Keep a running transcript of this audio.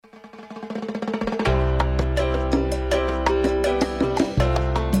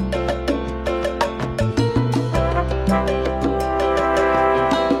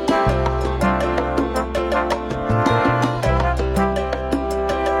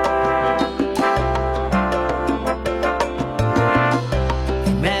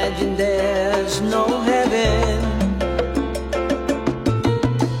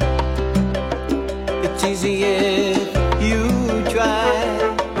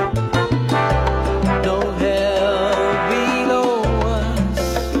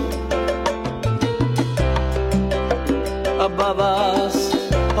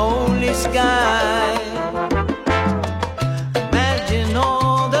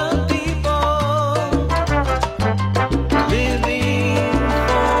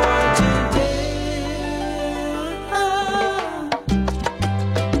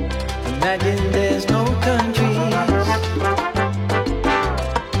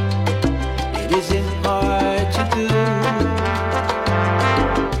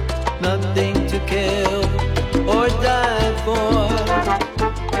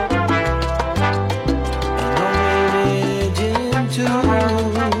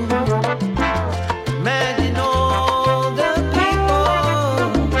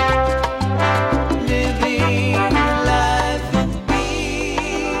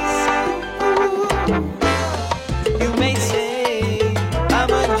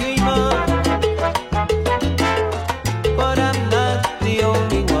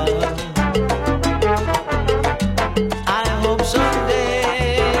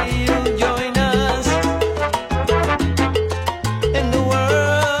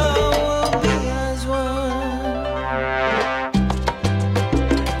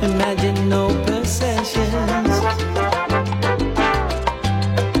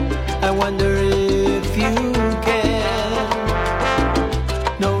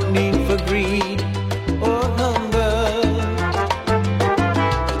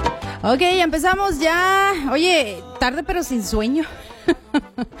Ok, empezamos ya. Oye, tarde pero sin sueño.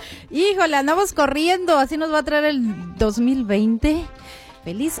 Híjole, andamos corriendo, así nos va a traer el 2020.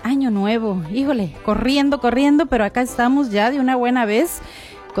 Feliz año nuevo. Híjole, corriendo, pero acá estamos ya de una buena vez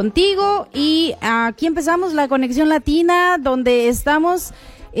contigo. Y aquí empezamos la conexión latina, donde estamos,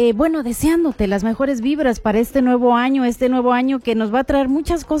 deseándote las mejores vibras para este nuevo año que nos va a traer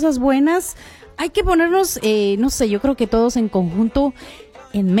muchas cosas buenas. Hay que ponernos, yo creo que todos en conjunto,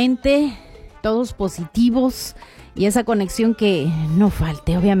 en mente, todos positivos, y esa conexión que no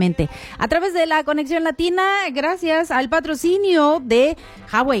falte, obviamente. A través de la conexión latina, gracias al patrocinio de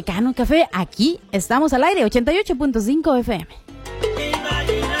Hawaiiano Café, aquí estamos al aire, 88.5 FM.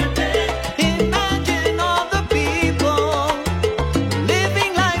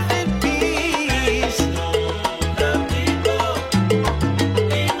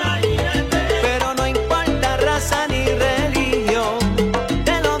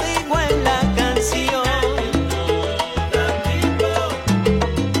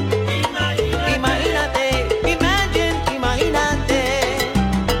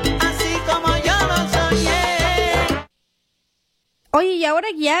 Oye, y ahora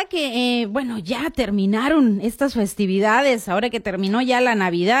ya que, ya terminaron estas festividades, ahora que terminó ya la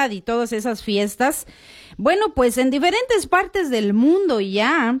Navidad y todas esas fiestas, pues en diferentes partes del mundo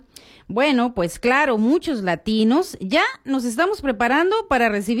ya, pues claro, muchos latinos ya nos estamos preparando para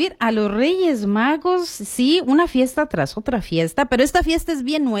recibir a los Reyes Magos, sí, una fiesta tras otra fiesta, pero esta fiesta es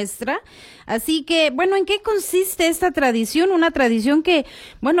bien nuestra, así que, ¿en qué consiste esta tradición? Una tradición que,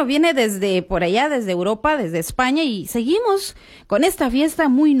 viene desde por allá, desde Europa, desde España, y seguimos con esta fiesta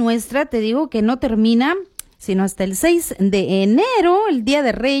muy nuestra, te digo que no termina sino hasta el 6 de enero, el Día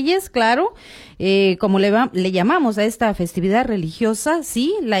de Reyes, claro, como le llamamos a esta festividad religiosa,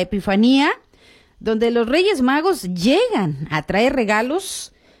 sí, la Epifanía, donde los Reyes Magos llegan a traer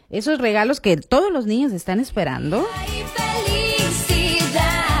regalos, esos regalos que todos los niños están esperando. ¡Ay,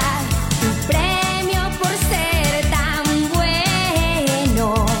 felicidad! Tu premio por ser tan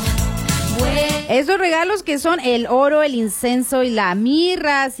bueno. Esos regalos que son el oro, el incienso y la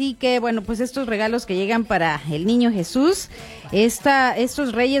mirra, así que pues estos regalos que llegan para el niño Jesús,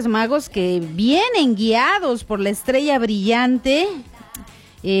 estos Reyes Magos que vienen guiados por la estrella brillante,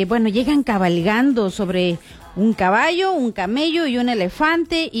 llegan cabalgando sobre un caballo, un camello y un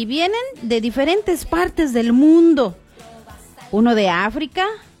elefante, y vienen de diferentes partes del mundo, uno de África,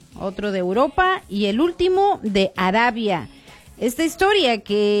 otro de Europa y el último de Arabia. Esta historia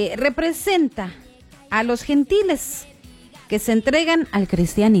que representa a los gentiles que se entregan al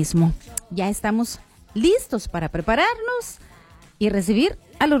cristianismo. Ya estamos listos para prepararnos y recibir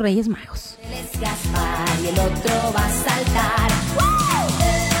a los Reyes Magos. Él es Gaspar y el otro va a saltar.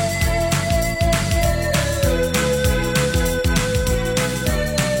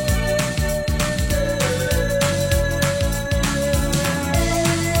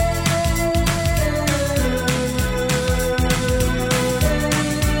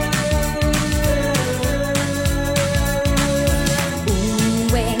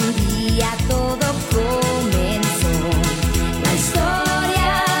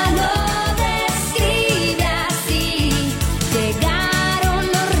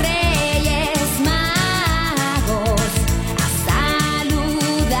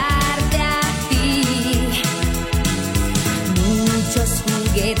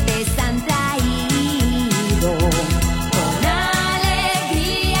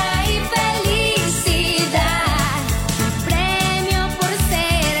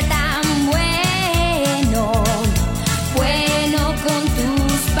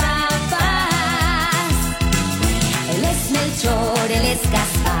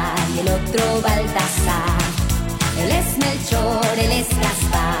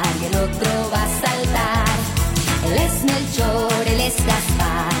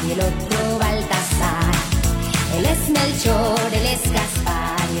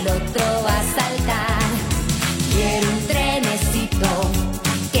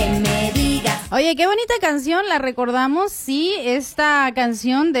 Oye, qué bonita canción, la recordamos, sí, esta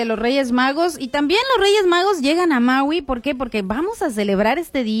canción de los Reyes Magos, y también los Reyes Magos llegan a Maui, ¿por qué? Porque vamos a celebrar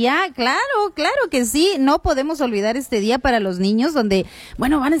este día, claro que sí, no podemos olvidar este día para los niños, donde,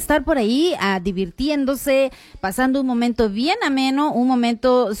 van a estar por ahí divirtiéndose, pasando un momento bien ameno, un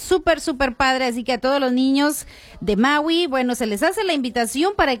momento súper padre, así que a todos los niños de Maui, se les hace la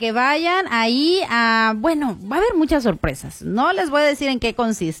invitación para que vayan ahí va a haber muchas sorpresas, no les voy a decir en qué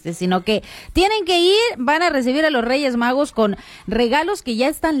consiste, sino que tienen tienen que ir, van a recibir a los Reyes Magos con regalos que ya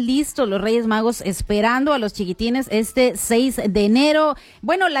están listos, los Reyes Magos esperando a los chiquitines este 6 de enero.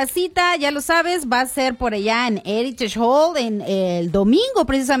 Bueno, la cita, ya lo sabes, va a ser por allá en Heritage Hall en el domingo,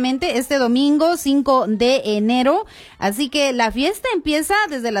 precisamente, este domingo 5 de enero. Así que la fiesta empieza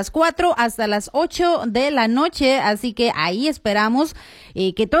desde las 4 hasta las 8 de la noche, así que ahí esperamos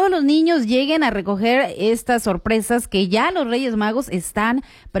que todos los niños lleguen a recoger estas sorpresas que ya los Reyes Magos están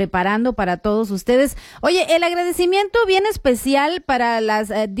preparando para todos ustedes. Oye, el agradecimiento bien especial para las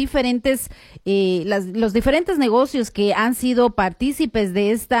los diferentes negocios que han sido partícipes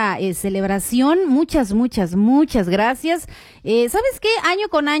de esta celebración. Muchas gracias. ¿Sabes qué? Año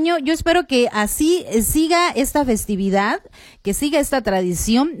con año, yo espero que así siga esta festividad, que siga esta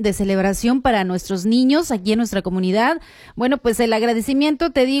tradición de celebración para nuestros niños aquí en nuestra comunidad. Bueno, pues el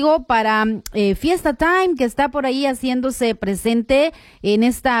agradecimiento, te digo, para Fiesta Time, que está por ahí haciéndose presente en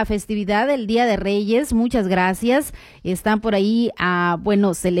esta festividad del Día de Reyes. Muchas gracias. Están por ahí,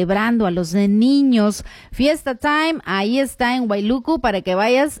 celebrando a los niños. Fiesta Time, ahí está en Wailuku para que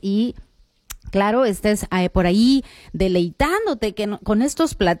vayas y claro, estés por ahí deleitándote con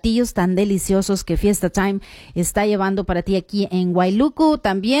estos platillos tan deliciosos que Fiesta Time está llevando para ti aquí en Wailuku.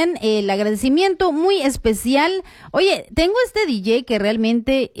 También el agradecimiento muy especial. Oye, tengo este DJ que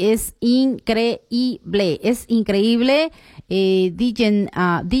realmente es increíble. Es increíble. DJ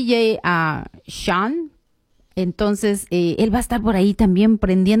Sean. Entonces, él va a estar por ahí también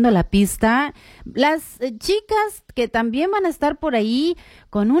prendiendo la pista. Las chicas que también van a estar por ahí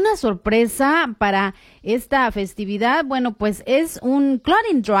con una sorpresa para esta festividad. Bueno, pues es un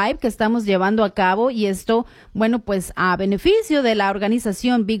clothing drive que estamos llevando a cabo y esto, bueno, pues a beneficio de la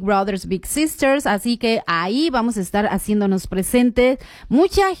organización Big Brothers, Big Sisters. Así que ahí vamos a estar haciéndonos presentes.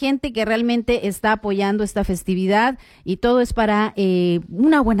 Mucha gente que realmente está apoyando esta festividad y todo es para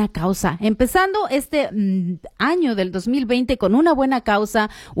una buena causa. Empezando este año del 2020 con una buena causa,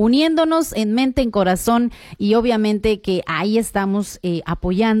 uniéndonos en mente, en corazón y obviamente que ahí estamos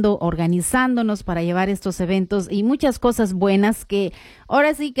apoyando, organizándonos para llevar estos eventos y muchas cosas buenas que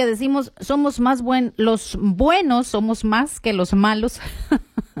ahora sí que decimos somos los buenos somos más que los malos.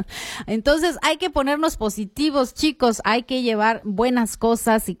 Entonces hay que ponernos positivos, chicos, hay que llevar buenas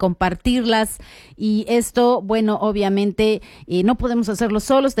cosas y compartirlas y esto, bueno, obviamente no podemos hacerlo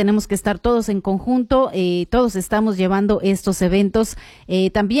solos, tenemos que estar todos en conjunto, todos estamos llevando estos eventos.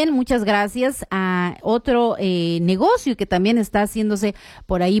 También muchas gracias a otro negocio que también está haciéndose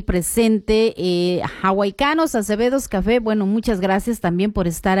por ahí presente, Hawaicanos Acevedos Café. Bueno, muchas gracias también por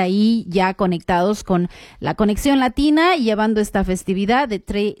estar ahí ya conectados con la Conexión Latina y llevando esta festividad de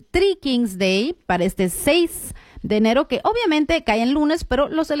Three Kings Day para este 6 de enero, que obviamente cae en lunes, pero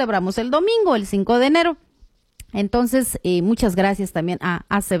lo celebramos el domingo, el 5 de enero. Entonces, muchas gracias también a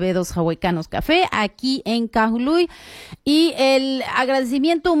Acevedos Hawaicanos Café aquí en Kahului y el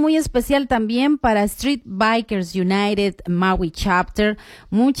agradecimiento muy especial también para Street Bikers United Maui Chapter.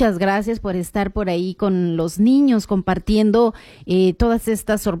 Muchas gracias por estar por ahí con los niños compartiendo todas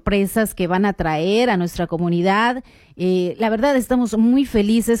estas sorpresas que van a traer a nuestra comunidad. La verdad estamos muy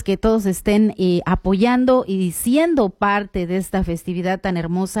felices que todos estén apoyando y siendo parte de esta festividad tan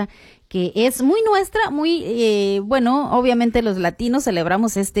hermosa que es muy nuestra, muy, obviamente los latinos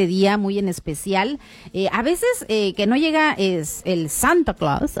celebramos este día muy en especial. A veces que no llega es el Santa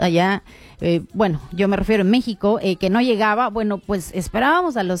Claus allá, yo me refiero en México, que no llegaba, bueno, pues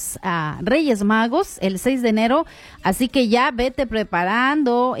esperábamos a los Reyes Magos el 6 de enero, así que ya vete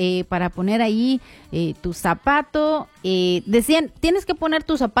preparando para poner ahí tu zapato. Decían, tienes que poner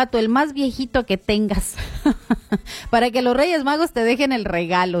tu zapato el más viejito que tengas para que los Reyes Magos te dejen el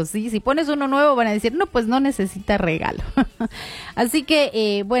regalo, ¿sí? Si pones uno nuevo van a decir, no, pues no necesita regalo. Así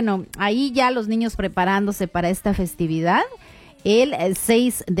que, ahí ya los niños preparándose para esta festividad. El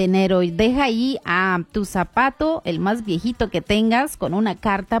 6 de enero, deja ahí a tu zapato, el más viejito que tengas, con una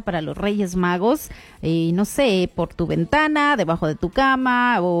carta para los Reyes Magos, no sé, por tu ventana, debajo de tu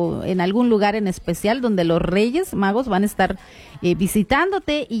cama o en algún lugar en especial donde los Reyes Magos van a estar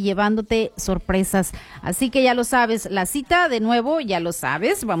visitándote y llevándote sorpresas. Así que ya lo sabes, la cita de nuevo, ya lo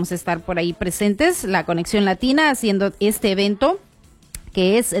sabes, vamos a estar por ahí presentes, la Conexión Latina haciendo este evento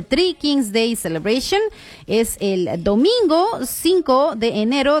que es Three Kings Day Celebration. Es el domingo 5 de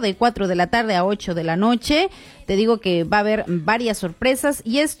enero de 4 de la tarde a 8 de la noche. Te digo que va a haber varias sorpresas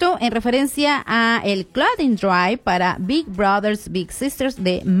y esto en referencia a el Clothing Drive para Big Brothers, Big Sisters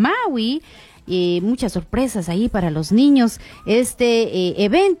de Maui. Muchas sorpresas ahí para los niños. Este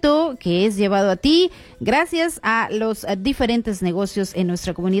evento que es llevado a ti gracias a los diferentes negocios en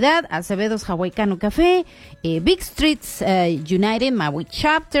nuestra comunidad: Acevedos Hawaiicano Café, Big Streets United Maui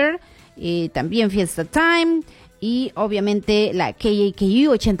Chapter, también Fiesta Time y obviamente la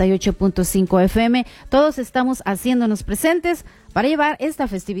KAKU 88.5 FM. Todos estamos haciéndonos presentes para llevar esta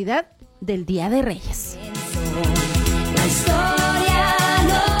festividad del Día de Reyes. La historia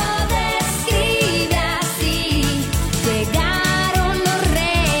lo describe así. Llegaron los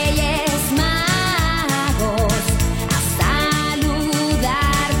Reyes Magos a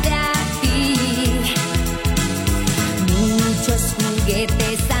saludarte a ti. Muchos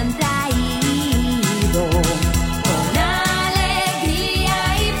juguetes han traído con alegría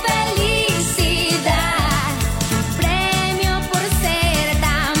y felicidad. Tu premio por ser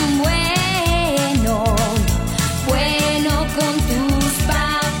tan bueno, bueno con tus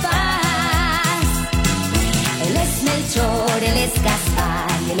papás. Él es Melchor, él es Gaspar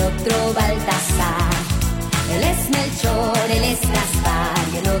y el otro Baltasar. Él es Melchor, él es Gaspar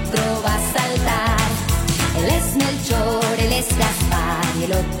y el otro va a saltar. Él es Melchor, él es Gaspar y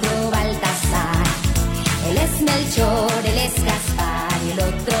el otro Baltasar. Él es Melchor, él es Gaspar y el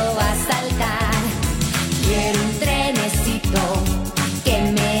otro va a saltar. Quiero un trenecito que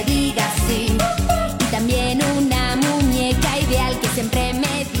me diga sí, y también una muñeca ideal que siempre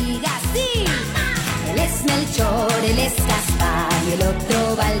me diga sí. Él es Melchor, él es Gaspar y el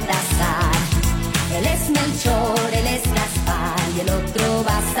otro Baltasar. Él es Melchor, él es Gaspar y el otro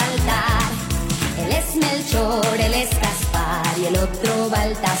va a saltar. Él es Melchor, él es Gaspar y el otro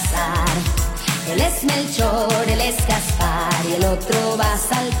Baltasar. Él es Melchor, él es Gaspar y el otro va a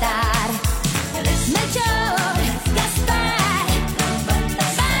saltar. Él es Melchor, Gaspar,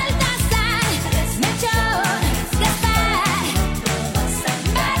 Baltasar. Él es Melchor, Gaspar,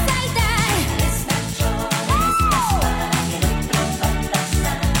 va a saltar. Él es Melchor, Gaspar y el otro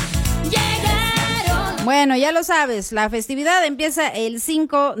Baltasar. Llegaron. Bueno, ya lo sabes, la festividad empieza el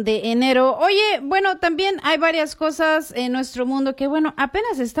 5 de enero. Oye, bueno, también hay varias cosas en nuestro mundo que, bueno,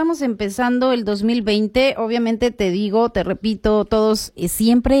 apenas estamos empezando el 2020. Obviamente te digo, te repito, todos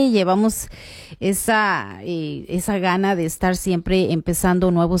siempre llevamos esa gana de estar siempre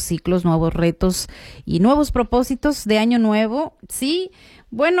empezando nuevos ciclos, nuevos retos y nuevos propósitos de año nuevo. Sí,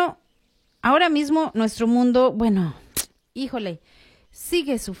 bueno, ahora mismo nuestro mundo, bueno, híjole,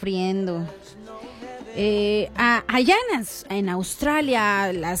 sigue sufriendo. Allá en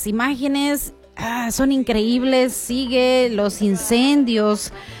Australia las imágenes son increíbles, sigue los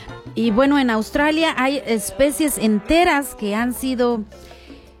incendios y bueno, en Australia hay especies enteras que han sido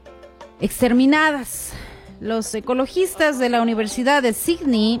exterminadas. Los ecologistas de la Universidad de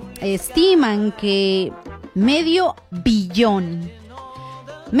Sydney estiman que medio billón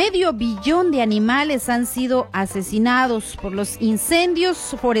de animales han sido asesinados por los incendios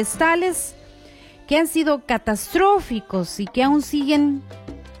forestales que han sido catastróficos y que aún siguen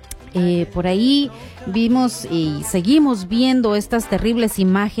por ahí. Vimos y seguimos viendo estas terribles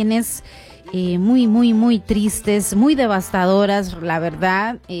imágenes muy tristes, muy devastadoras, la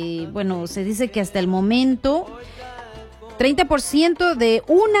verdad. Bueno, se dice que hasta el momento 30% de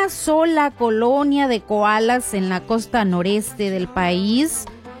una sola colonia de koalas en la costa noreste del país,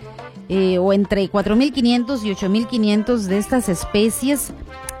 o entre 4.500 y 8.500 de estas especies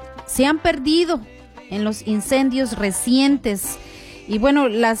se han perdido en los incendios recientes. Y bueno,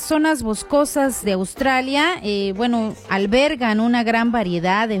 las zonas boscosas de Australia, bueno, albergan una gran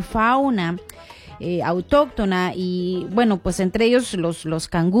variedad de fauna autóctona y bueno, pues entre ellos los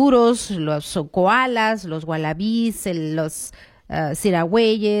canguros, los koalas, los wallabies, los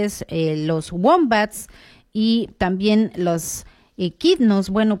ciragüeyes, los wombats y también los equidnos.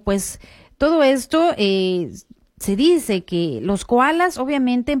 Bueno, pues todo esto se dice que los koalas,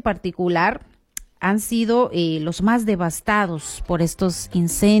 obviamente en particular, han sido los más devastados por estos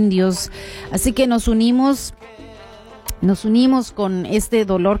incendios. Así que nos unimos con este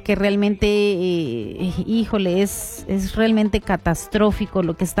dolor que realmente, híjole, es realmente catastrófico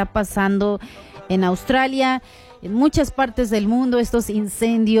lo que está pasando en Australia, en muchas partes del mundo, estos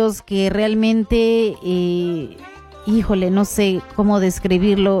incendios que realmente, híjole, no sé cómo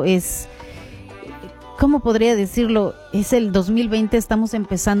describirlo, ¿cómo podría decirlo? Es el 2020, estamos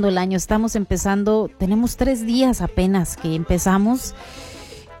empezando el año, tenemos 3 días apenas que empezamos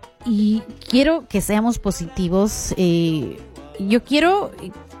y quiero que seamos positivos. Yo quiero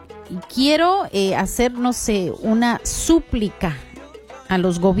hacer, no sé, una súplica a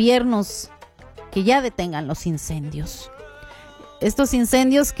los gobiernos que ya detengan los incendios. Estos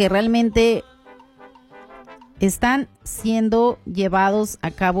incendios que realmente están siendo llevados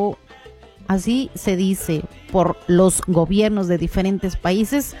a cabo, así se dice, por los gobiernos de diferentes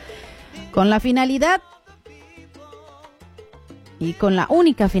países con la finalidad y con la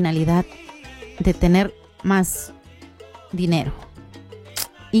única finalidad de tener más dinero.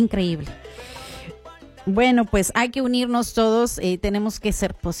 increíble. Bueno, pues hay que unirnos todos, tenemos que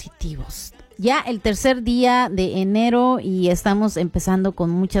ser positivos. Ya el tercer día de enero y estamos empezando con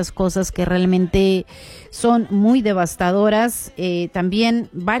muchas cosas que realmente son muy devastadoras. También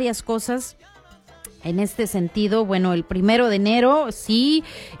varias cosas en este sentido. Bueno, el 1 de enero, sí,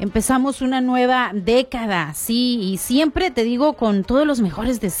 empezamos una nueva década, sí, y siempre te digo con todos los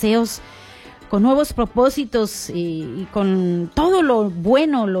mejores deseos, con nuevos propósitos y con todo lo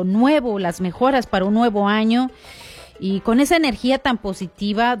bueno, lo nuevo, las mejoras para un nuevo año. Y con esa energía tan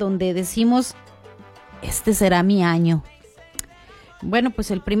positiva donde decimos, este será mi año. Bueno,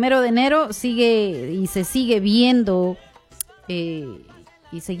 pues el 1 de enero sigue y se sigue viendo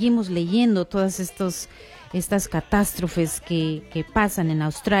y seguimos leyendo todas estas catástrofes que pasan en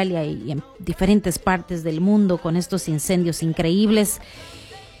Australia y en diferentes partes del mundo con estos incendios increíbles.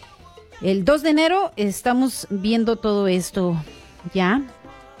 El 2 de enero estamos viendo todo esto ya.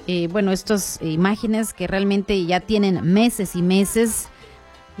 Bueno, estas imágenes que realmente ya tienen meses y meses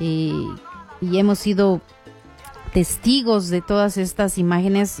y hemos sido testigos de todas estas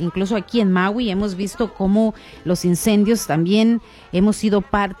imágenes, incluso aquí en Maui hemos visto cómo los incendios también hemos sido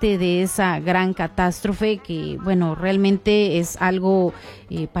parte de esa gran catástrofe que, bueno, realmente es algo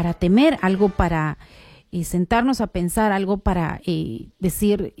para temer, algo para sentarnos a pensar, algo para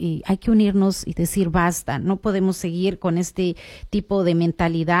decir, hay que unirnos y decir basta, no podemos seguir con este tipo de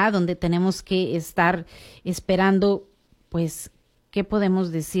mentalidad donde tenemos que estar esperando, pues, ¿qué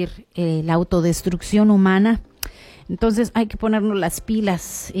podemos decir? La autodestrucción humana. Entonces hay que ponernos las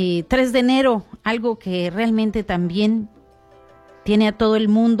pilas. 3 de enero, algo que realmente también tiene a todo el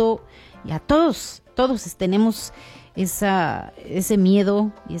mundo y a todos tenemos ese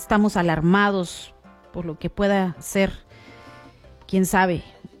miedo y estamos alarmados por lo que pueda ser, quién sabe,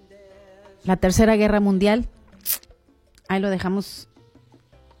 la Tercera Guerra Mundial. Ahí lo dejamos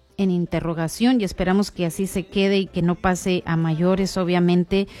en interrogación y esperamos que así se quede y que no pase a mayores.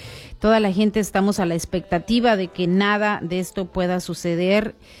 Obviamente toda la gente estamos a la expectativa de que nada de esto pueda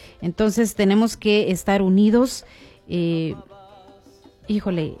suceder, entonces tenemos que estar unidos.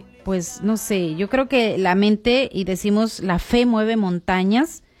 Híjole, pues no sé, yo creo que la mente, y decimos, la fe mueve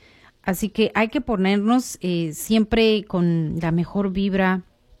montañas. Así que hay que ponernos siempre con la mejor vibra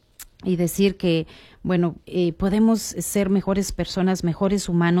y decir que, bueno, podemos ser mejores personas, mejores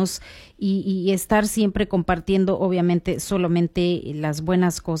humanos y estar siempre compartiendo, obviamente, solamente las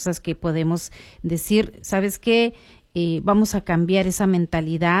buenas cosas que podemos decir. ¿Sabes qué? Vamos a cambiar esa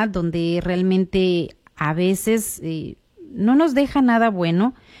mentalidad donde realmente a veces no nos deja nada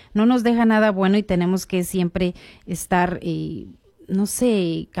bueno, y tenemos que siempre estar no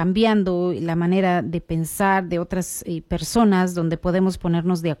sé, cambiando la manera de pensar de otras personas, donde podemos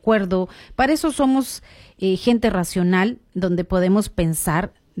ponernos de acuerdo. Para eso somos gente racional, donde podemos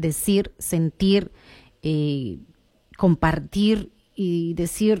pensar, decir, sentir, compartir y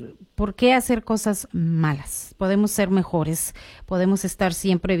decir, ¿por qué hacer cosas malas? Podemos ser mejores, podemos estar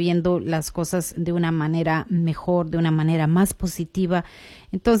siempre viendo las cosas de una manera mejor, de una manera más positiva.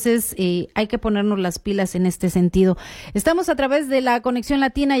 Entonces, hay que ponernos las pilas en este sentido. Estamos a través de la Conexión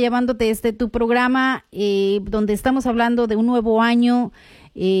Latina llevándote tu programa, donde estamos hablando de un nuevo año,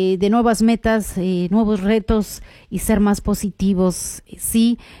 de nuevas metas, nuevos retos y ser más positivos,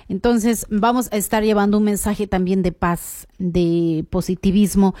 ¿sí? Entonces vamos a estar llevando un mensaje también de paz, de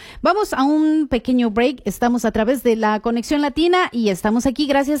positivismo. Vamos a un pequeño break. Estamos a través de la Conexión Latina y estamos aquí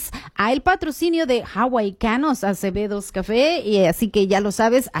gracias al patrocinio de Hawaicanos Acevedos Café, y así que ya lo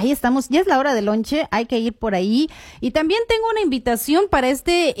sabes, ahí estamos, ya es la hora de lonche, hay que ir por ahí. Y también tengo una invitación para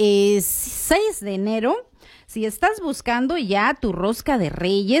este 6 de enero. Si estás buscando ya tu rosca de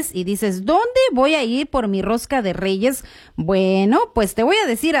Reyes y dices, ¿dónde voy a ir por mi rosca de Reyes? Bueno, pues te voy a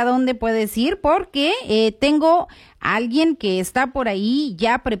decir a dónde puedes ir, porque tengo a alguien que está por ahí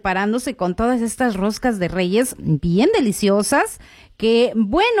ya preparándose con todas estas roscas de Reyes bien deliciosas, que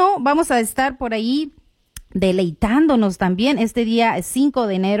bueno, vamos a estar por ahí deleitándonos también este día 5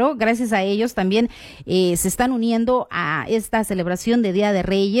 de enero. Gracias a ellos también se están uniendo a esta celebración de Día de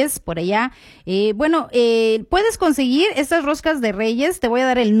Reyes por allá. Puedes conseguir estas roscas de Reyes. Te voy a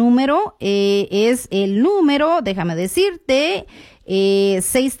dar el número. Es el número, déjame decirte,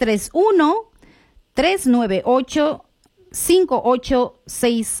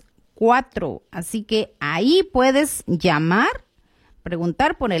 631-398-5864. Así que ahí puedes llamar,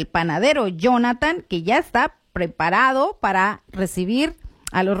 preguntar por el panadero Jonathan, que ya está preparado para recibir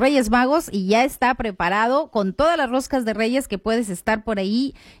a los Reyes Magos y ya está preparado con todas las roscas de Reyes que puedes estar por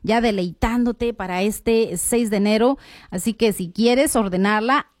ahí ya deleitándote para este 6 de enero. Así que si quieres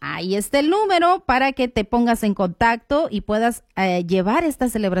ordenarla, ahí está el número para que te pongas en contacto y puedas llevar esta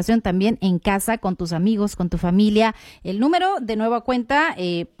celebración también en casa con tus amigos, con tu familia. El número de nueva cuenta,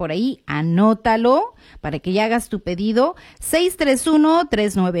 por ahí anótalo para que ya hagas tu pedido.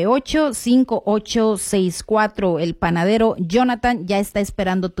 631-398-5864. El panadero Jonathan ya está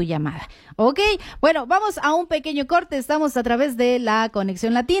esperando tu llamada. Ok, bueno, vamos a un pequeño corte. Estamos a través de la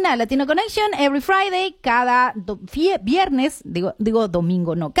Conexión Latina, Latino Connection, every Friday, cada viernes, digo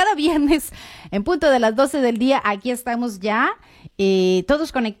domingo, no, cada viernes en punto de las 12 del día. Aquí estamos ya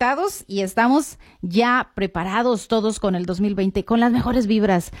todos conectados y estamos ya preparados todos con el 2020, con las mejores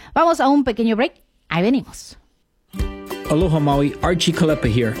vibras. Vamos a un pequeño break. Ahí venimos. Aloha Maui, Archie Kalepa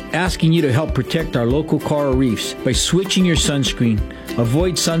here, asking you to help protect our local coral reefs by switching your sunscreen.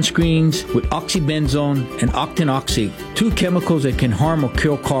 Avoid sunscreens with oxybenzone and octinoxate, 2 chemicals that can harm or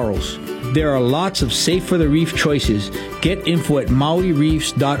kill corals. There are lots of safe for the reef choices. Get info at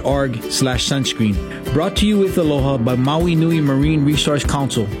mauireefs.org/sunscreen. Brought to you with aloha by Maui Nui Marine Resource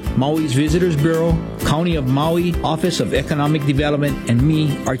Council, Maui's Visitors Bureau, County of Maui, Office of Economic Development, and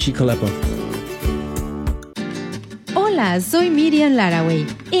me, Archie Kalepa. Hola, soy Miriam Laraway,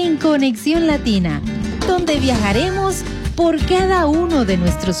 en Conexión Latina, donde viajaremos por cada uno de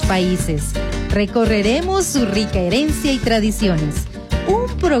nuestros países. Recorreremos su rica herencia y tradiciones. Un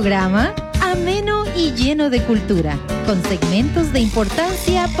programa ameno y lleno de cultura, con segmentos de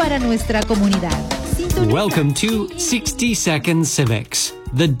importancia para nuestra comunidad. Welcome to 60 Second Civics,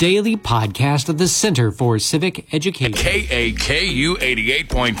 the daily podcast of the Center for Civic Education. KAKU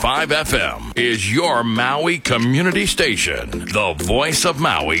 88.5 FM is your Maui community station. The Voice of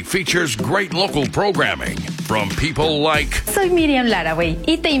Maui features great local programming from people like... Soy Miriam Laraway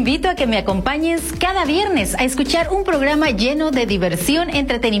y te invito a que me acompañes cada viernes a escuchar un programa lleno de diversión,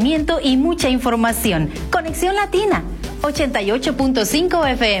 entretenimiento y mucha información. Conexión Latina,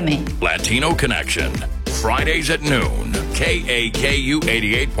 88.5 FM. Latino Connection, Fridays at noon. KAKU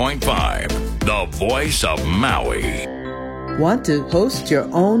 88.5, the Voice of Maui. Want to host your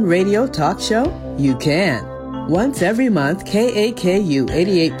own radio talk show? You can. Once every month, KAKU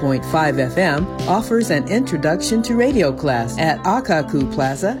 88.5 FM offers an introduction to radio class at Akaku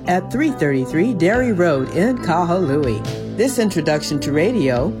Plaza at 333 Dairy Road in Kahului. This introduction to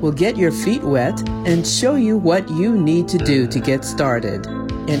radio will get your feet wet and show you what you need to do to get started.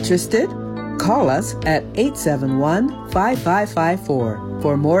 Interested? Call us at 871-5554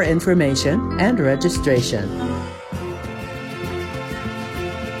 for more information and registration.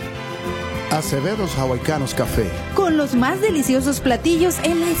 Acevedo's Hawaicanos Café. Con los más deliciosos platillos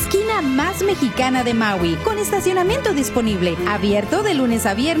en la esquina más mexicana de Maui, con estacionamiento disponible, abierto de lunes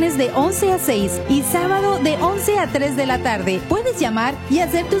a viernes de 11 a 6 y sábado de 11 a 3 de la tarde. Puedes llamar y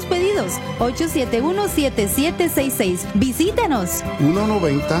hacer tus pedidos. 871-7766. Visítanos.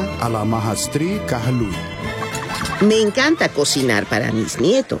 190 a la Maha Street, Kahului. Me encanta cocinar para mis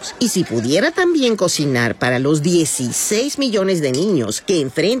nietos. Y si pudiera también cocinar para los 16 millones de niños que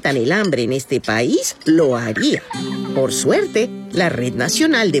enfrentan el hambre en este país, lo haría. Por suerte, la Red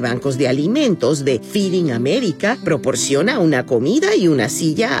Nacional de Bancos de Alimentos de Feeding America proporciona una comida y una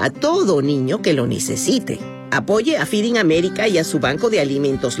silla a todo niño que lo necesite. Apoye a Feeding America y a su banco de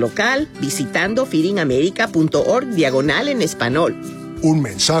alimentos local visitando feedingamerica.org/, en español. Un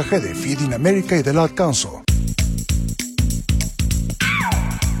mensaje de Feeding America y del Alcanzo.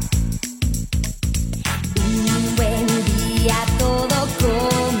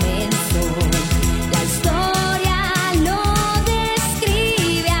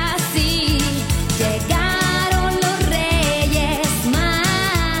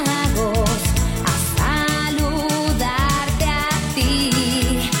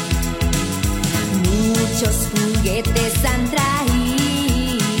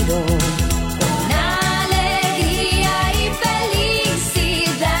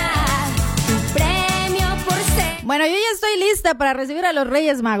 Bueno, yo ya estoy lista para recibir a los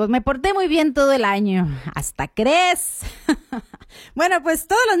Reyes Magos. Me porté muy bien todo el año. ¿Hasta crees? Bueno, pues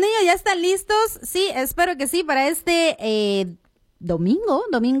todos los niños ya están listos. Sí, espero que sí, para este domingo,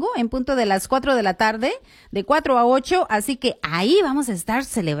 en punto de las 4 de la tarde, de 4 a 8. Así que ahí vamos a estar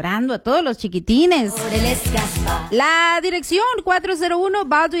celebrando a todos los chiquitines. La dirección 401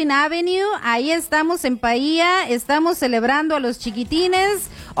 Baldwin Avenue. Ahí estamos en Bahía. Estamos celebrando a los chiquitines.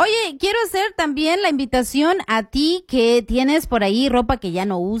 Oye, quiero hacer también la invitación a ti que tienes por ahí ropa que ya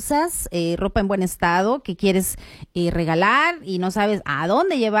no usas, ropa en buen estado, que quieres regalar y no sabes a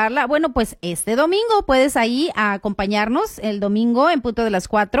dónde llevarla. Bueno, pues este domingo puedes ahí acompañarnos, el domingo en punto de las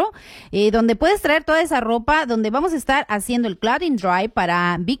 4, donde puedes traer toda esa ropa, donde vamos a estar haciendo el clothing drive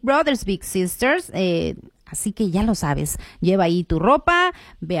para Big Brothers, Big Sisters. Así que ya lo sabes, lleva ahí tu ropa,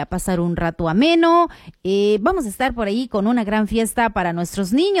 ve a pasar un rato ameno. Vamos a estar por ahí con una gran fiesta para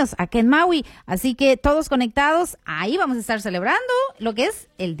nuestros niños acá en Maui. Así que todos conectados, ahí vamos a estar celebrando lo que es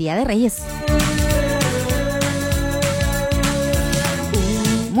el Día de Reyes.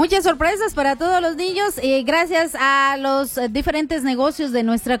 Muchas sorpresas para todos los niños, gracias a los diferentes negocios de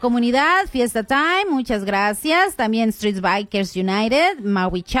nuestra comunidad, Fiesta Time, muchas gracias, también Street Bikers United,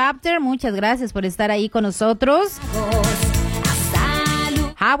 Maui Chapter, muchas gracias por estar ahí con nosotros.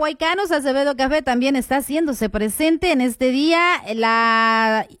 Hawaicanos Acevedo Café también está haciéndose presente en este día.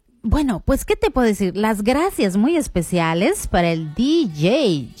 Bueno, pues, ¿qué te puedo decir? Las gracias muy especiales para el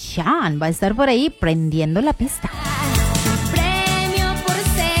DJ Sean, va a estar por ahí prendiendo la pista.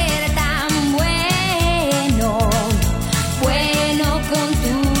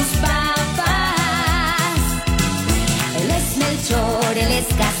 Él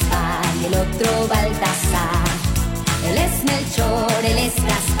es Gaspar y el otro Baltasar. Él es Melchor, él es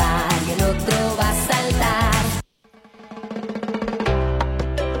Gaspar y el otro va a saltar.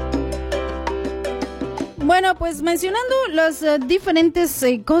 Bueno, pues mencionando las diferentes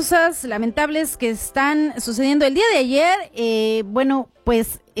cosas lamentables que están sucediendo el día de ayer, bueno,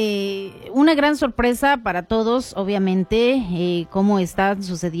 pues una gran sorpresa para todos, obviamente, cómo están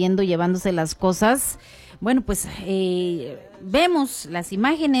sucediendo, llevándose las cosas. Bueno, pues vemos las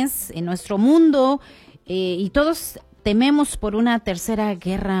imágenes en nuestro mundo y todos tememos por una tercera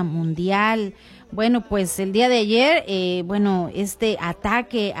guerra mundial. Bueno, pues el día de ayer, este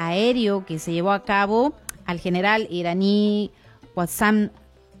ataque aéreo que se llevó a cabo al general iraní Qassem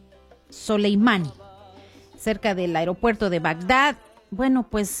Soleimani, cerca del aeropuerto de Bagdad. Bueno,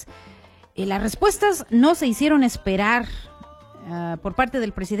 pues las respuestas no se hicieron esperar por parte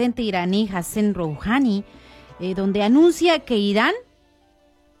del presidente iraní Hassan Rouhani, donde anuncia que Irán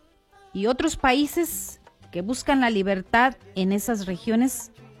y otros países que buscan la libertad en esas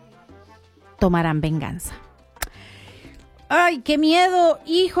regiones tomarán venganza. ¡Ay, qué miedo!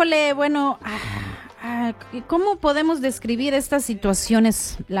 ¡Híjole! Bueno, ¿cómo podemos describir estas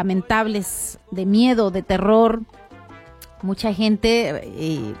situaciones lamentables de miedo, de terror? Mucha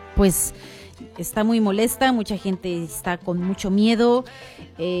gente, pues, está muy molesta, mucha gente está con mucho miedo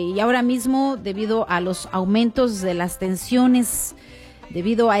y ahora mismo, debido a los aumentos de las tensiones,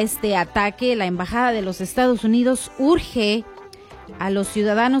 debido a este ataque, la Embajada de los Estados Unidos urge a los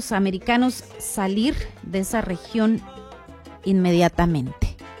ciudadanos americanos salir de esa región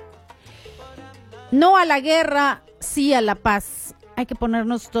inmediatamente. No a la guerra, sí a la paz. Hay que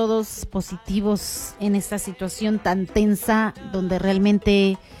ponernos todos positivos en esta situación tan tensa, donde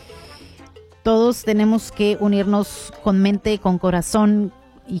realmente todos tenemos que unirnos con mente, con corazón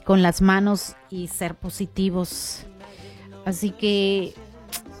y con las manos y ser positivos. Así que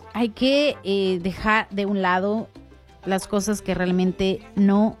hay que dejar de un lado las cosas que realmente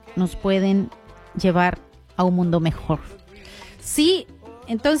no nos pueden llevar a un mundo mejor. Sí,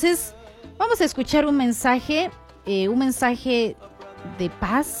 entonces vamos a escuchar un mensaje de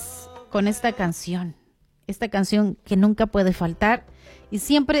paz con esta canción que nunca puede faltar y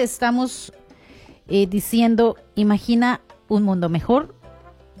siempre estamos diciendo, imagina un mundo mejor,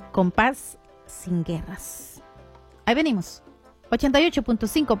 con paz, sin guerras. Ahí venimos.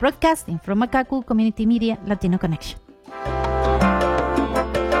 88.5 Broadcasting from Makaku Community Media, Latino Connection.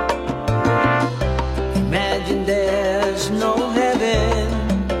 Imagine there's no heaven.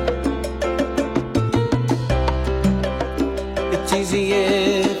 It's easy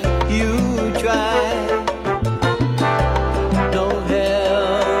if you try. No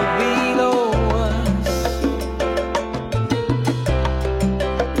hell below us.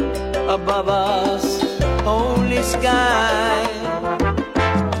 Above us, only sky.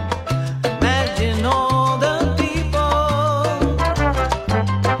 Imagine all the people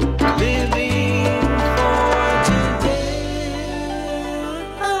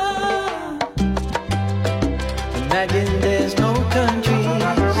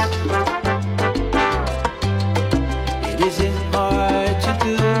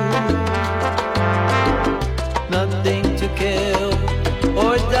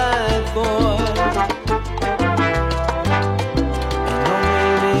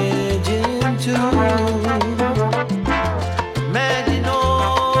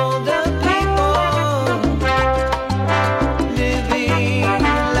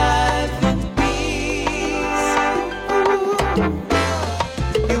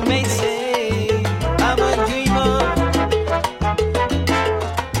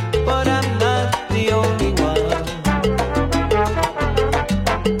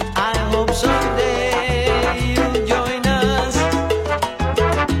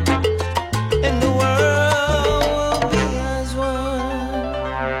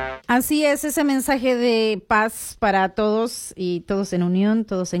Así es, ese mensaje de paz para todos y todos en unión,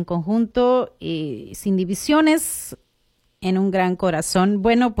 todos en conjunto, sin divisiones, en un gran corazón.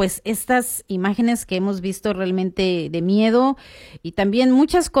 Bueno, pues estas imágenes que hemos visto realmente de miedo y también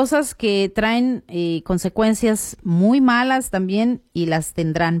muchas cosas que traen consecuencias muy malas también y las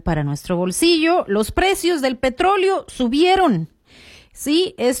tendrán para nuestro bolsillo. Los precios del petróleo subieron.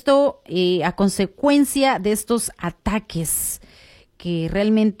 Sí, esto a consecuencia de estos ataques que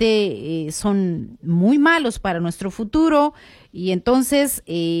realmente son muy malos para nuestro futuro y entonces,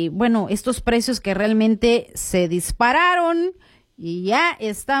 bueno, estos precios que realmente se dispararon y ya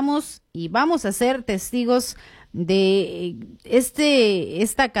estamos y vamos a ser testigos de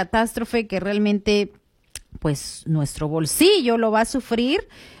esta catástrofe que realmente pues nuestro bolsillo lo va a sufrir,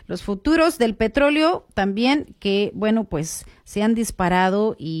 los futuros del petróleo también que, bueno, pues se han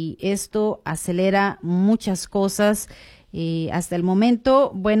disparado y esto acelera muchas cosas. Hasta el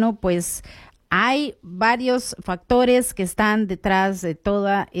momento, bueno, pues hay varios factores que están detrás de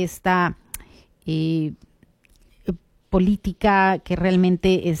toda esta política que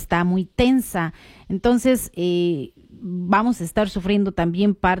realmente está muy tensa. Entonces, vamos a estar sufriendo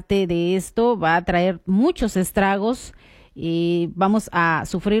también parte de esto, va a traer muchos estragos. Vamos a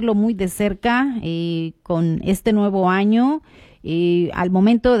sufrirlo muy de cerca con este nuevo año. Al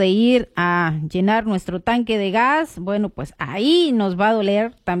momento de ir a llenar nuestro tanque de gas, bueno, pues ahí nos va a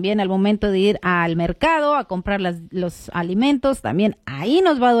doler. También al momento de ir al mercado a comprar los alimentos, también ahí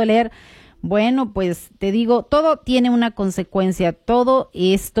nos va a doler. Bueno, pues te digo, todo tiene una consecuencia. Todo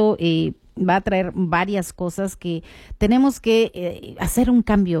esto va a traer varias cosas que tenemos que hacer un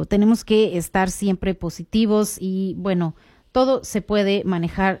cambio. Tenemos que estar siempre positivos y bueno, todo se puede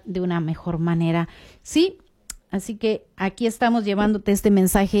manejar de una mejor manera. Sí. Así que aquí estamos llevándote este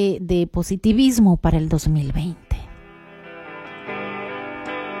mensaje de positivismo para el 2020.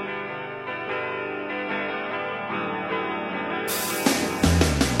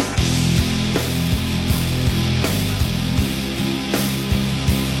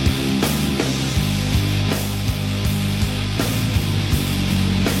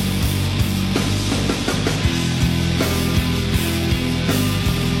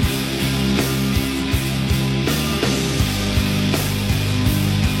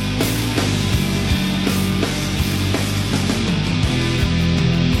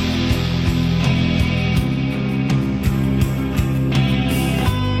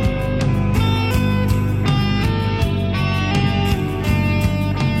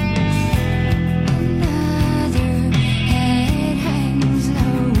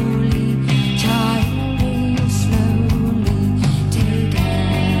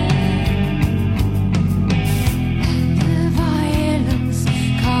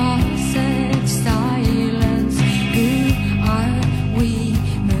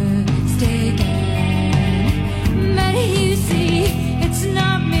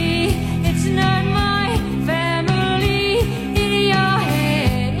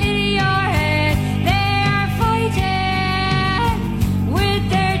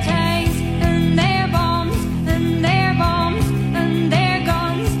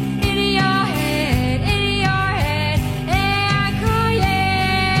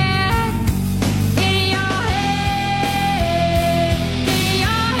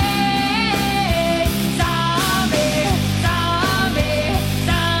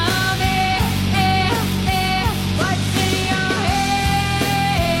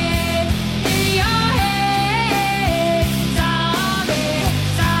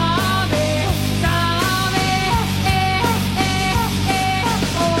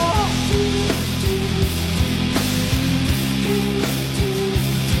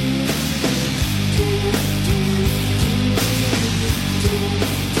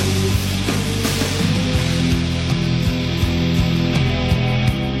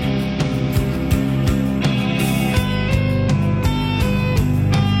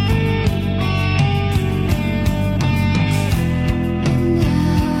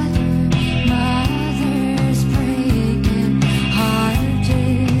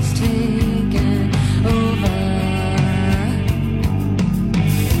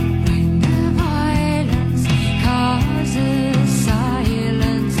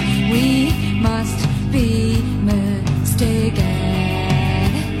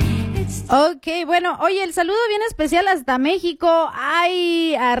 Ok, bueno, oye, el saludo bien especial hasta México.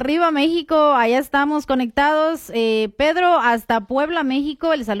 Ay, arriba México, allá estamos conectados. Pedro, hasta Puebla,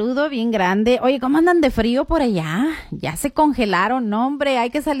 México, el saludo bien grande. Oye, ¿cómo andan de frío por allá? Ya se congelaron, no, hombre, hay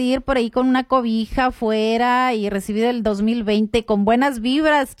que salir por ahí con una cobija afuera y recibir el 2020 con buenas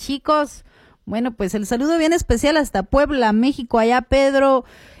vibras, chicos. Bueno, pues el saludo bien especial hasta Puebla, México, allá Pedro.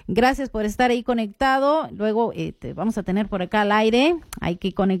 Gracias por estar ahí conectado. Luego te vamos a tener por acá al aire. Hay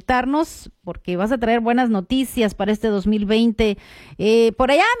que conectarnos porque vas a traer buenas noticias para este 2020.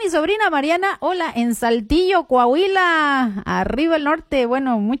 Por allá mi sobrina Mariana, hola, en Saltillo, Coahuila, arriba el norte.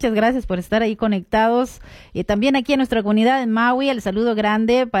 Bueno, muchas gracias por estar ahí conectados. También aquí en nuestra comunidad en Maui, el saludo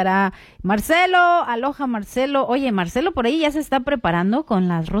grande para Marcelo. Aloha Marcelo. Oye, Marcelo por ahí ya se está preparando con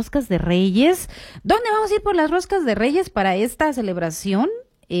las roscas de Reyes. ¿Dónde vamos a ir por las roscas de Reyes para esta celebración?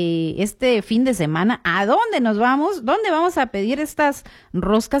 Este fin de semana, ¿a dónde nos vamos? ¿Dónde vamos a pedir estas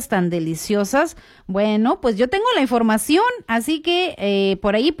roscas tan deliciosas? Bueno, pues yo tengo la información, así que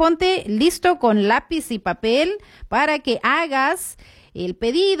por ahí ponte listo con lápiz y papel para que hagas el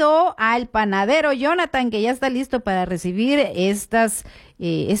pedido al panadero Jonathan, que ya está listo para recibir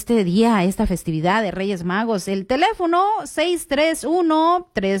este día, esta festividad de Reyes Magos. El teléfono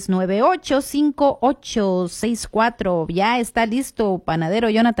 631-398-5864. Ya está listo, panadero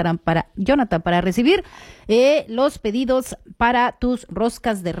Jonathan para recibir los pedidos para tus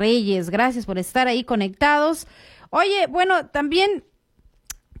roscas de Reyes. Gracias por estar ahí conectados. Oye, bueno, también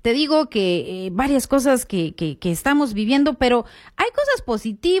te digo que varias cosas que estamos viviendo, pero hay cosas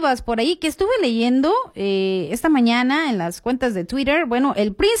positivas por ahí que estuve leyendo esta mañana en las cuentas de Twitter. Bueno,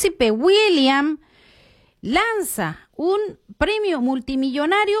 el príncipe William lanza un premio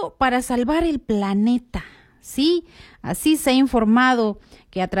multimillonario para salvar el planeta. Sí, así se ha informado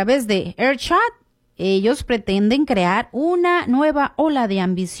que a través de Earthshot ellos pretenden crear una nueva ola de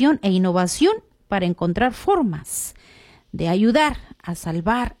ambición e innovación para encontrar formas de ayudar a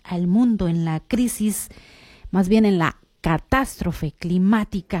salvar al mundo en la crisis, más bien en la catástrofe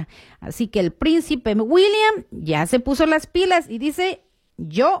climática. Así que el príncipe William ya se puso las pilas y dice,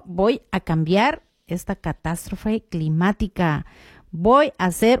 yo voy a cambiar esta catástrofe climática, voy a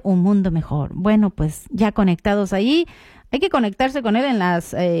hacer un mundo mejor. Bueno, pues ya conectados ahí, hay que conectarse con él en la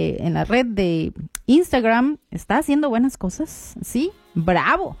red de Instagram. Está haciendo buenas cosas, ¿sí?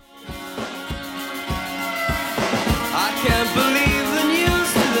 ¡Bravo! I can't believe the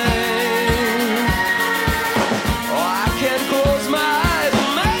news today. Oh, I can't close my eyes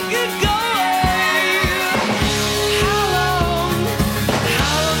and make it go away.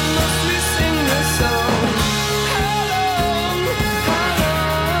 How long must we sing this song? How long?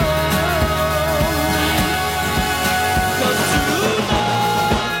 'Cause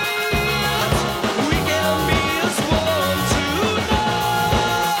tonight we can be as one tonight.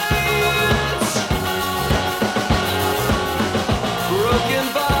 Broken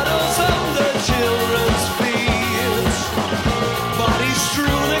bottles under children's feet, bodies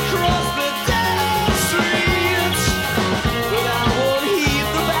strewn across the dead streets. But I won't heed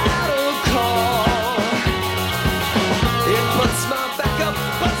the battle call. It puts my back up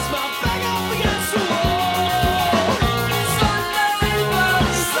against the wall. Sunday,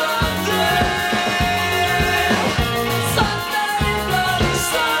 bloody Sunday. Sunday, bloody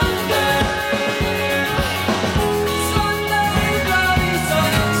Sunday. Sunday, bloody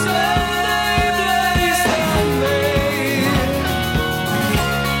Sunday, bloody Sunday.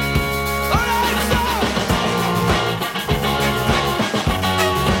 All right, stop.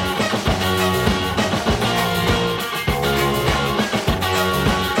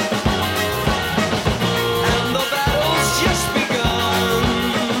 And the battle's just begun.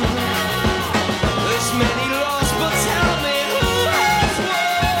 There's many lost, but tell me who has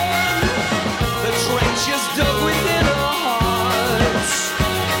won? The trenches dug within our hearts,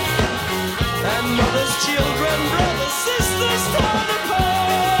 and mothers, children, brothers, sisters torn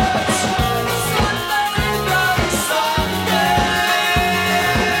apart. Sunday, bloody Sunday.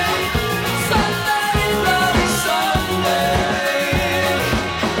 Sunday, bloody Sunday.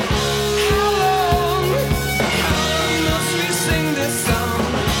 How long must we sing this song?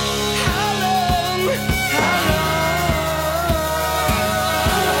 How long?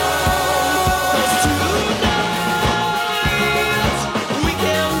 'Cause tonight we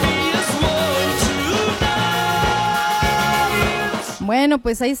can be as one tonight. Bueno,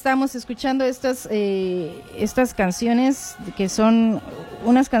 pues ahí estamos escuchando estas canciones que son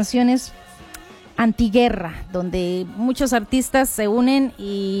unas canciones antiguerra, donde muchos artistas se unen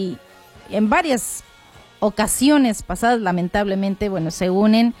y en varias ocasiones pasadas, lamentablemente, bueno, se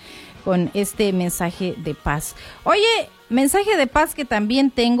unen con este mensaje de paz. Oye, mensaje de paz que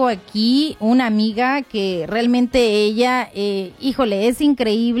también tengo aquí, una amiga que realmente ella, híjole, es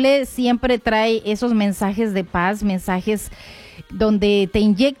increíble, siempre trae esos mensajes de paz, mensajes donde te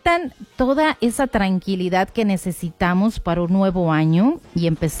inyectan toda esa tranquilidad que necesitamos para un nuevo año y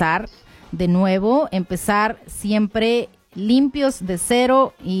empezar de nuevo, empezar siempre limpios de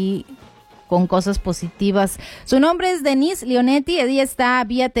cero y con cosas positivas. Su nombre es Denise Leonetti, ella está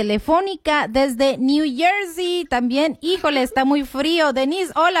vía telefónica desde New Jersey también. Híjole, está muy frío.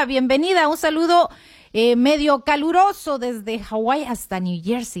 Denise, hola, bienvenida. Un saludo medio caluroso desde Hawái hasta New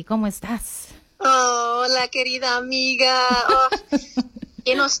Jersey. ¿Cómo estás? Oh, hola, querida amiga. Oh,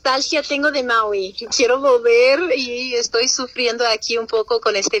 qué nostalgia tengo de Maui. Quiero volver y estoy sufriendo aquí un poco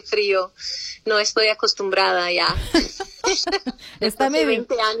con este frío. No estoy acostumbrada ya. Está Hace medio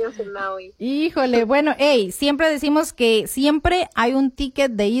 20 años en Maui. Híjole, bueno, siempre decimos que siempre hay un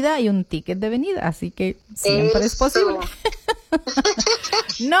ticket de ida y un ticket de venida, así que siempre es posible.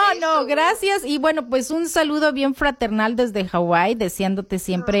 No, gracias. Y bueno, pues un saludo bien fraternal desde Hawái, deseándote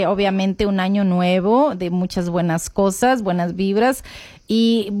siempre, obviamente, un año nuevo de muchas buenas cosas, buenas vibras.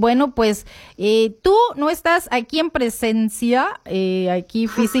 Y bueno, pues tú no estás aquí en presencia, aquí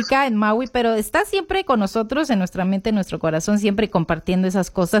física en Maui, pero estás siempre con nosotros, en nuestra mente, en nuestro corazón, siempre compartiendo esas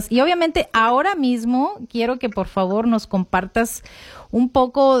cosas. Y obviamente ahora mismo quiero que por favor nos compartas un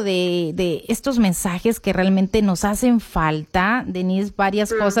poco de estos mensajes que realmente nos hacen falta. Denise,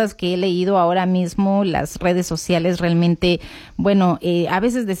 varias cosas que he leído ahora mismo, las redes sociales realmente, bueno, a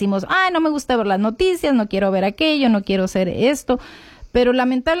veces decimos, no me gusta ver las noticias, no quiero ver aquello, no quiero hacer esto. Pero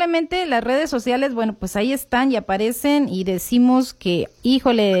lamentablemente las redes sociales, bueno, pues ahí están y aparecen y decimos que,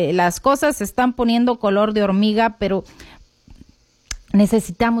 híjole, las cosas se están poniendo color de hormiga, pero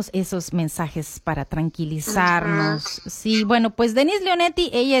necesitamos esos mensajes para tranquilizarnos. Sí, bueno, pues Denise Leonetti,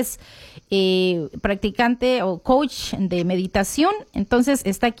 ella es practicante o coach de meditación, entonces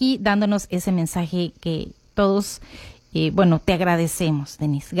está aquí dándonos ese mensaje que todos, bueno, te agradecemos,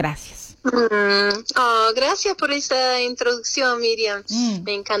 Denise, gracias. Gracias por esa introducción, Miriam.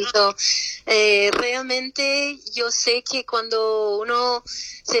 Me encantó. Realmente yo sé que cuando uno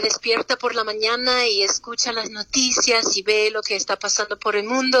se despierta por la mañana y escucha las noticias y ve lo que está pasando por el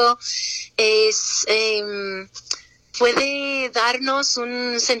mundo, puede darnos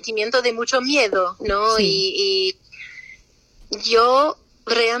un sentimiento de mucho miedo, ¿no? Sí. Y yo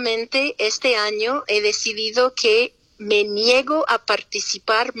realmente este año he decidido que me niego a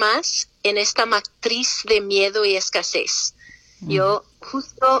participar más en esta matriz de miedo y escasez. Yo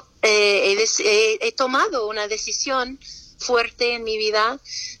justo he tomado una decisión fuerte en mi vida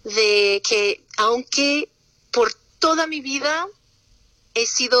de que aunque por toda mi vida he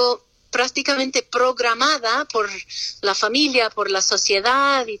sido prácticamente programada por la familia, por la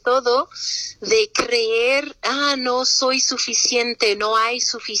sociedad y todo, de creer, no soy suficiente, no hay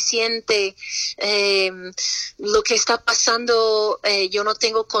suficiente, lo que está pasando, yo no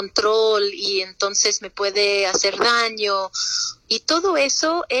tengo control y entonces me puede hacer daño. Y todo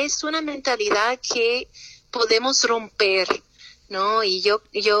eso es una mentalidad que podemos romper, ¿no? Y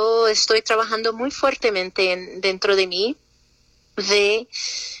yo estoy trabajando muy fuertemente dentro de mí de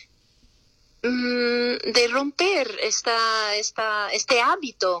romper este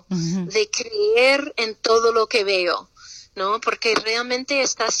hábito de creer en todo lo que veo, ¿no? Porque realmente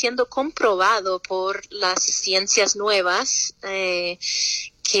está siendo comprobado por las ciencias nuevas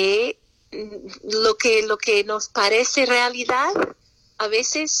que lo que nos parece realidad a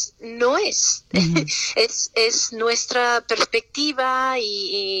veces no es. Es nuestra perspectiva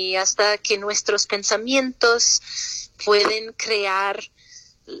y hasta que nuestros pensamientos pueden crear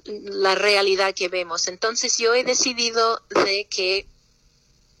la realidad que vemos. Entonces yo he decidido de que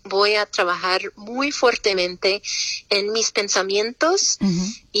voy a trabajar muy fuertemente en mis pensamientos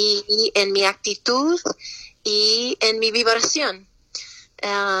y en mi actitud y en mi vibración.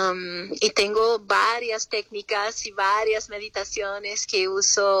 Y tengo varias técnicas y varias meditaciones que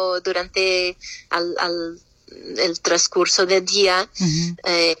uso durante el transcurso del día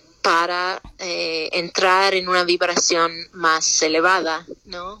para entrar en una vibración más elevada,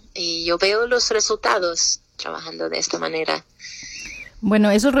 ¿no? Y yo veo los resultados trabajando de esta manera.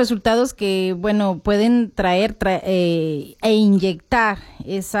 Bueno, esos resultados que, bueno, pueden traer e inyectar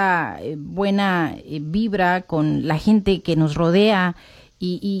esa buena vibra con la gente que nos rodea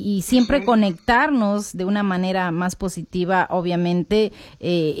y siempre conectarnos de una manera más positiva, obviamente,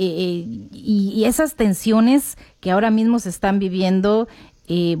 y esas tensiones que ahora mismo se están viviendo,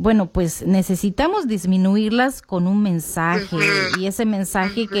 bueno, pues necesitamos disminuirlas con un mensaje, y ese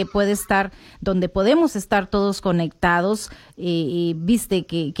mensaje que puede estar donde podemos estar todos conectados. Viste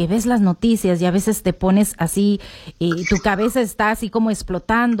que ves las noticias y a veces te pones así, tu cabeza está así como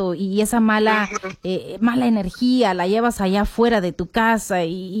explotando y esa mala energía la llevas allá afuera de tu casa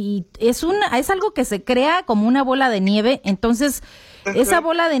y es algo que se crea como una bola de nieve. Entonces esa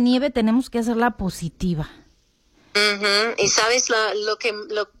bola de nieve tenemos que hacerla positiva. Ujú. Y sabes,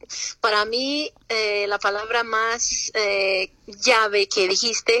 para mí la palabra más llave que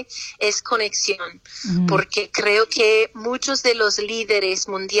dijiste es conexión, porque creo que muchos de los líderes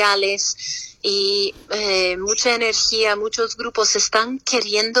mundiales y mucha energía, muchos grupos están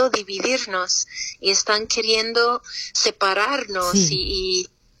queriendo dividirnos y están queriendo separarnos, y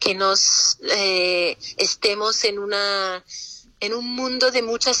que nos estemos en un mundo de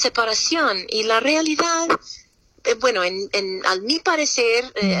mucha separación. Y la realidad, bueno, a mi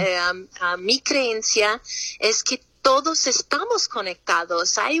parecer, a mi creencia, es que todos estamos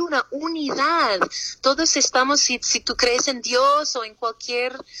conectados, hay una unidad, todos estamos, si tú crees en Dios o en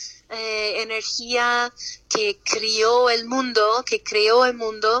cualquier energía que creó el mundo,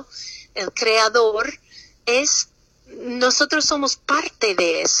 el creador, nosotros somos parte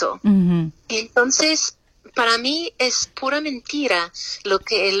de eso. Entonces, para mí es pura mentira lo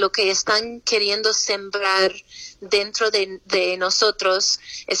que están queriendo sembrar dentro de nosotros,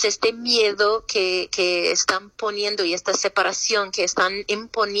 es este miedo que están poniendo y esta separación que están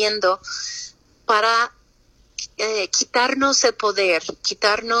imponiendo para quitarnos el poder,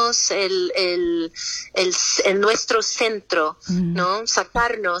 quitarnos el nuestro centro, ¿no?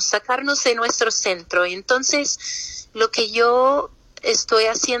 Sacarnos de nuestro centro. Y entonces, lo que yo estoy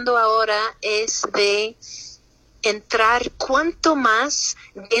haciendo ahora es de entrar cuanto más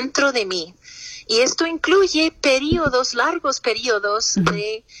dentro de mí. Y esto incluye largos periodos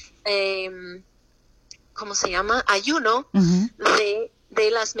de, ¿cómo se llama? Ayuno de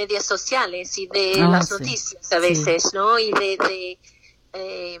las medias sociales y de las noticias a veces, ¿no? Y de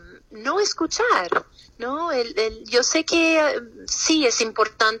no escuchar, ¿no? Yo sé que sí es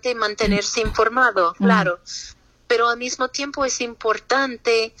importante mantenerse informado, claro, pero al mismo tiempo es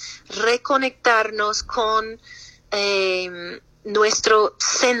importante reconectarnos con nuestro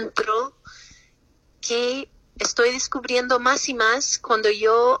centro, que estoy descubriendo más y más cuando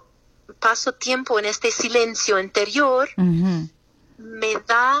yo paso tiempo en este silencio interior. Me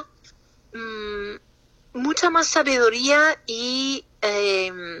da mucha más sabiduría y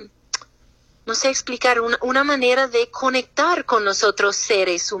no sé explicar, una manera de conectar con los otros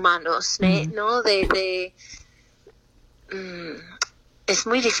seres humanos, ¿no? Es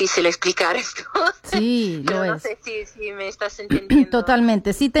muy difícil explicar esto. Sí, lo es. No sé si me estás entendiendo.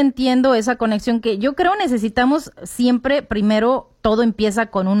 Totalmente, sí te entiendo esa conexión que yo creo necesitamos siempre. Primero, todo empieza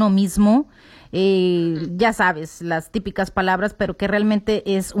con uno mismo. Ya sabes, las típicas palabras, pero que realmente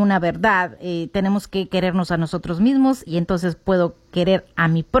es una verdad. Tenemos que querernos a nosotros mismos y entonces puedo querer a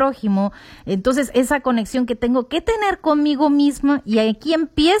mi prójimo. Entonces, esa conexión que tengo que tener conmigo misma, y aquí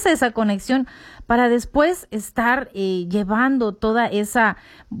empieza esa conexión para después estar llevando toda esa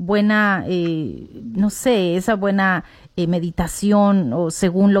buena, esa buena meditación, o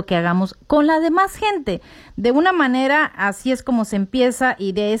según lo que hagamos con la demás gente. De una manera, así es como se empieza,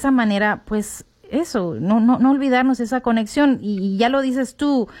 y de esa manera, pues eso, no olvidarnos esa conexión. Y ya lo dices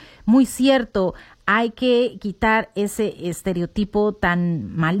tú, muy cierto, hay que quitar ese estereotipo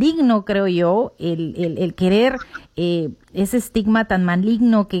tan maligno, creo yo, el querer, ese estigma tan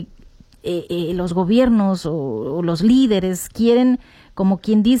maligno que los gobiernos o los líderes quieren, como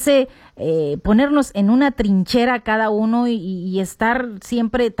quien dice, ponernos en una trinchera cada uno y estar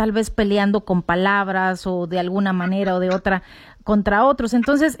siempre tal vez peleando con palabras o de alguna manera o de otra contra otros.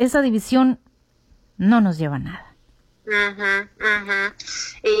 Entonces esa división no nos lleva a nada.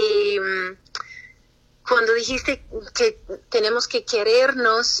 Y cuando dijiste que tenemos que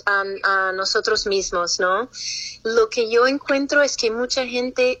querernos a nosotros mismos, ¿no? Lo que yo encuentro es que mucha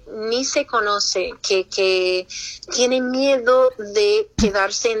gente ni se conoce, que tiene miedo de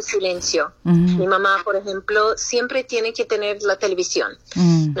quedarse en silencio. Mi mamá, por ejemplo, siempre tiene que tener la televisión,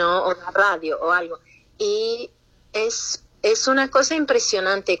 ¿no? O la radio o algo. Y es una cosa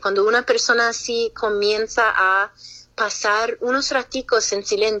impresionante cuando una persona así comienza a pasar unos raticos en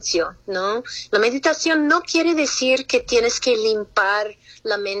silencio, ¿no? La meditación no quiere decir que tienes que limpiar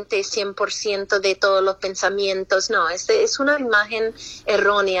la mente 100% de todos los pensamientos, no, es una imagen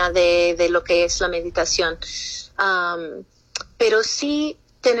errónea de lo que es la meditación. Pero sí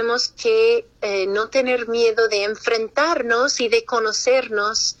tenemos que no tener miedo de enfrentarnos y de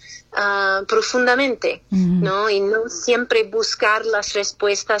conocernos profundamente, ¿no? Y no siempre buscar las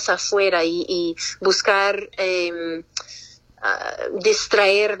respuestas afuera y buscar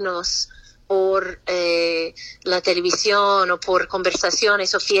distraernos por la televisión o por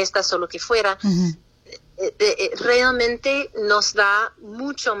conversaciones o fiestas o lo que fuera. Realmente nos da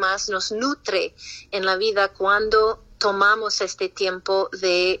mucho más, nos nutre en la vida cuando tomamos este tiempo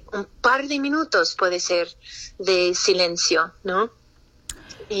de un par de minutos, puede ser, de silencio, ¿no?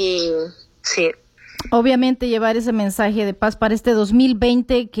 Y sí. obviamente llevar ese mensaje de paz para este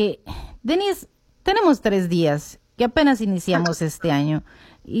 2020 que, Denise, tenemos 3 días que apenas iniciamos este año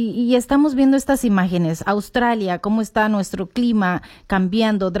y estamos viendo estas imágenes. Australia, cómo está nuestro clima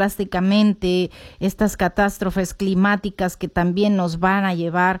cambiando drásticamente, estas catástrofes climáticas que también nos van a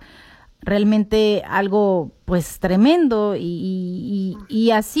llevar realmente algo pues tremendo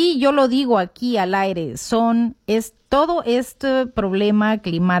y así yo lo digo aquí al aire, todo este problema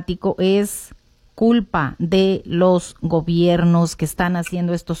climático es culpa de los gobiernos que están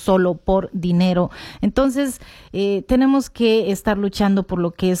haciendo esto solo por dinero. Entonces, tenemos que estar luchando por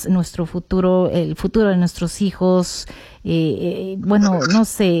lo que es nuestro futuro, el futuro de nuestros hijos, bueno, no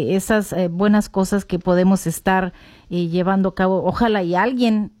sé, esas buenas cosas que podemos estar llevando a cabo. Ojalá y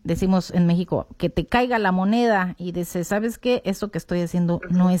alguien, decimos en México, que te caiga la moneda y dice, ¿sabes qué? Esto que estoy haciendo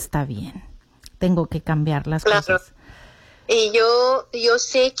no está bien. Tengo que cambiar las cosas. Y yo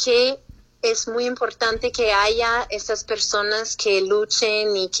sé que es muy importante que haya esas personas que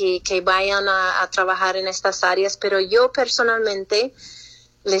luchen y que vayan a trabajar en estas áreas, pero yo personalmente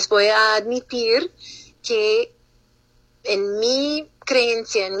les voy a admitir que en mi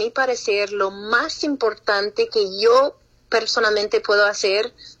creencia, en mi parecer, lo más importante que yo personalmente puedo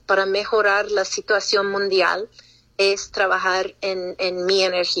hacer para mejorar la situación mundial es trabajar en mi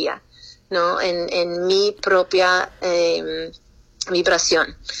energía, ¿no? En mi propia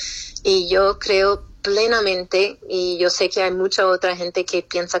vibración. Y yo creo plenamente, y yo sé que hay mucha otra gente que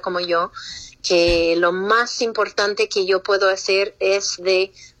piensa como yo, que lo más importante que yo puedo hacer es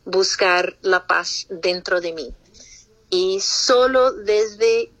de buscar la paz dentro de mí. Y solo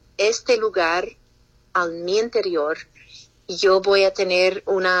desde este lugar, al mi interior, yo voy a tener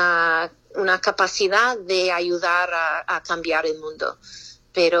una capacidad de ayudar a cambiar el mundo.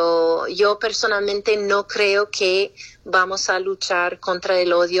 Pero yo personalmente no creo que vamos a luchar contra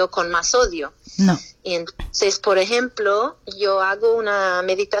el odio con más odio. No. Y entonces, por ejemplo, yo hago una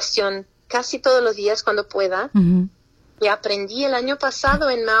meditación casi todos los días cuando pueda. Uh-huh. Y aprendí el año pasado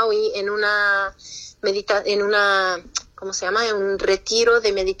en Maui en ¿cómo se llama? Un retiro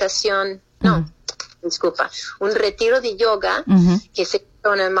de meditación. No, disculpa. Un retiro de yoga que se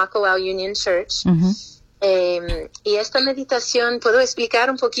hizo en el Maui Union Church. Y esta meditación, ¿puedo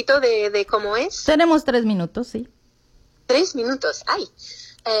explicar un poquito de cómo es? Tenemos 3 minutos, sí. 3 minutos, ay.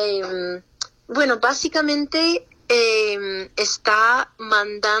 Bueno, básicamente está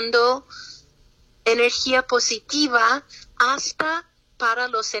mandando energía positiva hasta para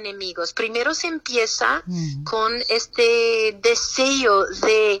los enemigos. Primero se empieza con este deseo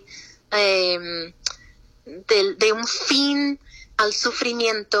de un fin al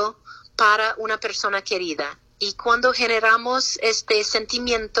sufrimiento para una persona querida. Y cuando generamos este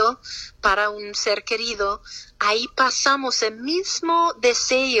sentimiento para un ser querido, ahí pasamos el mismo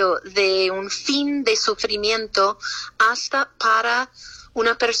deseo de un fin de sufrimiento hasta para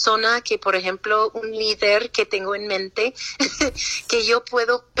una persona que, por ejemplo, un líder que tengo en mente, que yo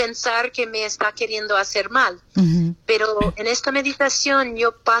puedo pensar que me está queriendo hacer mal. Uh-huh. Pero en esta meditación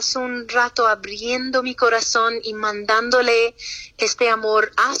yo paso un rato abriendo mi corazón y mandándole este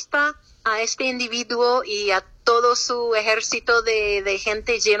amor hasta a este individuo y a todo su ejército de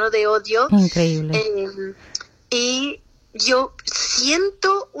gente lleno de odio. Increíble. Y yo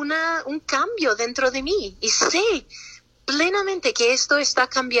siento un cambio dentro de mí y sé plenamente que esto está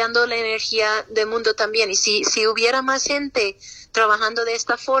cambiando la energía del mundo también. Y si hubiera más gente trabajando de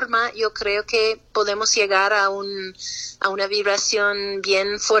esta forma, yo creo que podemos llegar a una vibración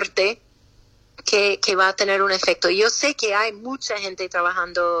bien fuerte que va a tener un efecto. Yo sé que hay mucha gente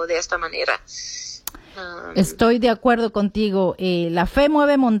trabajando de esta manera. Estoy de acuerdo contigo. La fe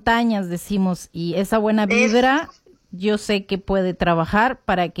mueve montañas, decimos, y esa buena vibra yo sé que puede trabajar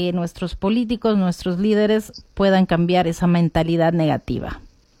para que nuestros políticos, nuestros líderes puedan cambiar esa mentalidad negativa.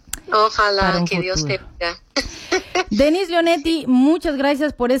 Ojalá que Dios te bendiga. Denise Leonetti, muchas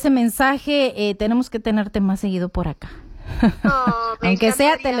gracias por ese mensaje. Tenemos que tenerte más seguido por acá. Aunque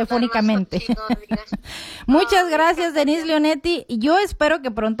sea telefónicamente. Muchas gracias, Denise Leonetti. Yo espero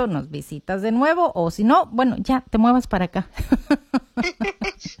que pronto nos visitas de nuevo, o si no, bueno, ya te muevas para acá.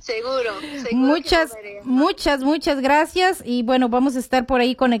 Seguro. Muchas gracias. Y bueno, vamos a estar por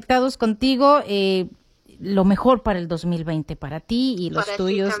ahí conectados contigo. Lo mejor para el 2020, para ti y los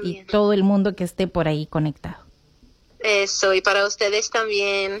tuyos y todo el mundo que esté por ahí conectado. Eso, y para ustedes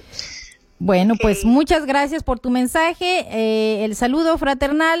también. Bueno, pues muchas gracias por tu mensaje. El saludo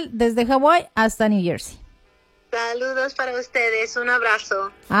fraternal desde Hawái hasta New Jersey. Saludos para ustedes. Un abrazo.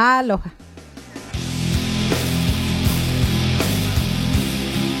 Aloha.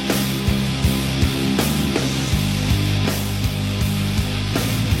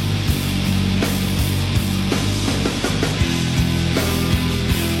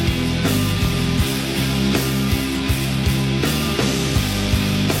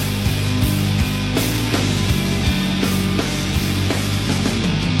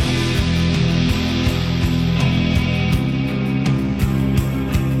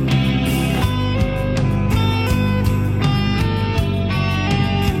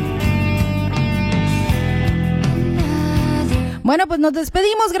 Bueno, pues nos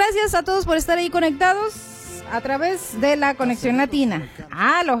despedimos. Gracias a todos por estar ahí conectados a través de la Conexión Latina.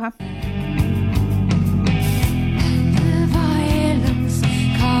 Aloha.